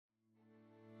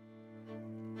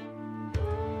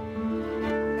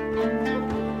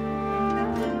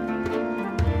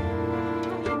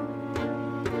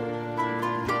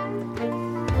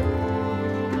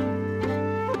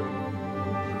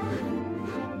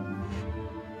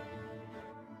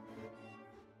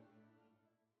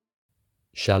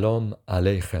Shalom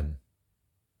Aleichem.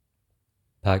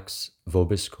 Pax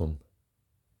vobiscum.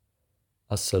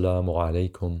 Assalamu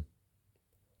alaikum.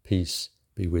 Peace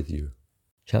be with you.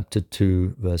 Chapter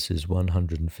 2, verses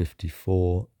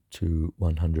 154 to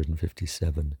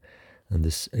 157. And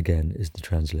this again is the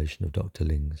translation of Dr.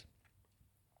 Ling's.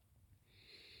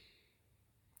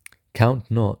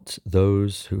 Count not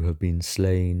those who have been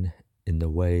slain in the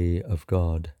way of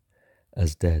God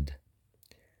as dead.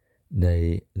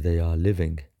 Nay, they are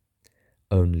living,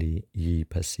 only ye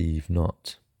perceive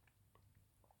not.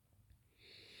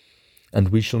 And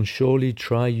we shall surely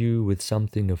try you with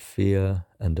something of fear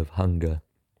and of hunger,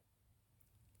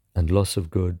 and loss of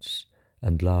goods,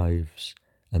 and lives,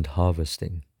 and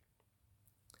harvesting.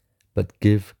 But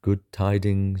give good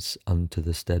tidings unto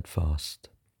the steadfast,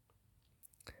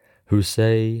 who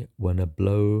say, when a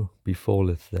blow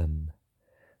befalleth them,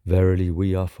 verily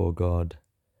we are for God,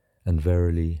 and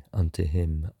verily unto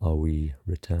him are we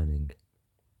returning.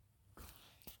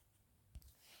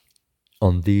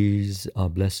 On these are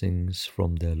blessings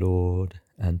from their Lord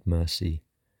and mercy,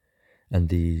 and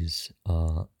these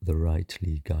are the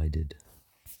rightly guided.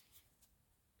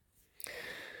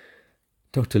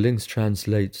 Dr. Links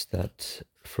translates that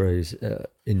phrase,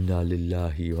 Inna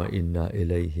lillahi wa inna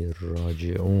ilayhi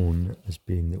raji'un, as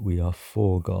being that we are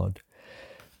for God.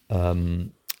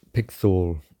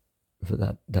 Pickthall, for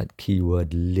that key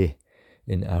word li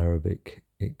in Arabic,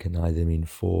 it can either mean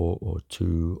for or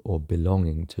to or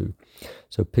belonging to.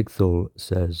 So Pickthall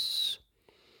says,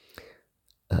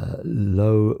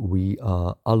 lo, we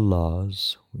are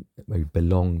Allah's, we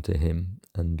belong to him,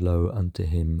 and lo, unto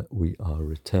him we are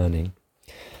returning.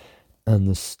 And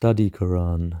the Study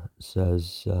Quran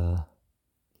says,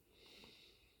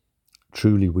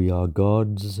 truly we are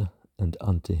God's, and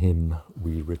unto him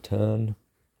we return.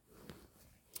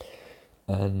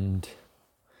 And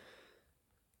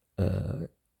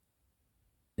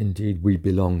indeed, we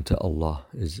belong to Allah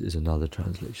is another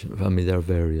translation. I mean, there are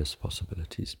various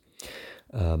possibilities.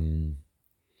 And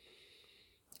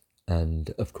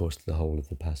of course, the whole of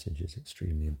the passage is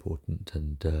extremely important.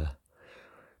 And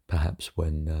perhaps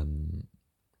when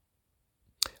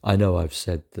I know I've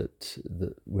said that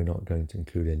we're not going to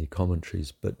include any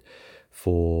commentaries, but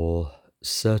for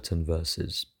certain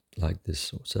verses like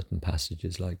this, or certain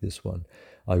passages like this one,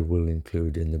 I will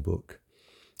include in the book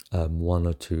one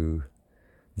or two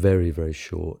very, very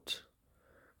short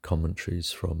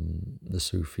commentaries from the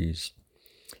Sufis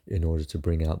in order to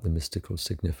bring out the mystical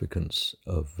significance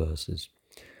of verses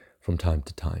from time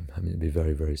to time. I mean, it'll be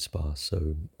very, very sparse.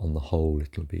 So on the whole,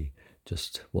 it'll be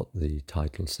just what the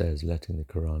title says, letting the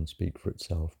Quran speak for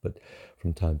itself. But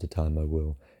from time to time, I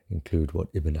will include what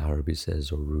Ibn Arabi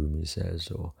says, or Rumi says,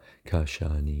 or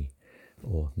Kashani,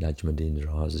 or Najmuddin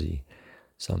Razi,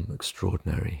 some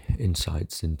extraordinary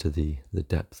insights into the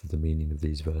depth of the meaning of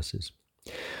these verses.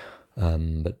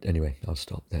 But anyway, I'll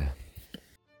stop there.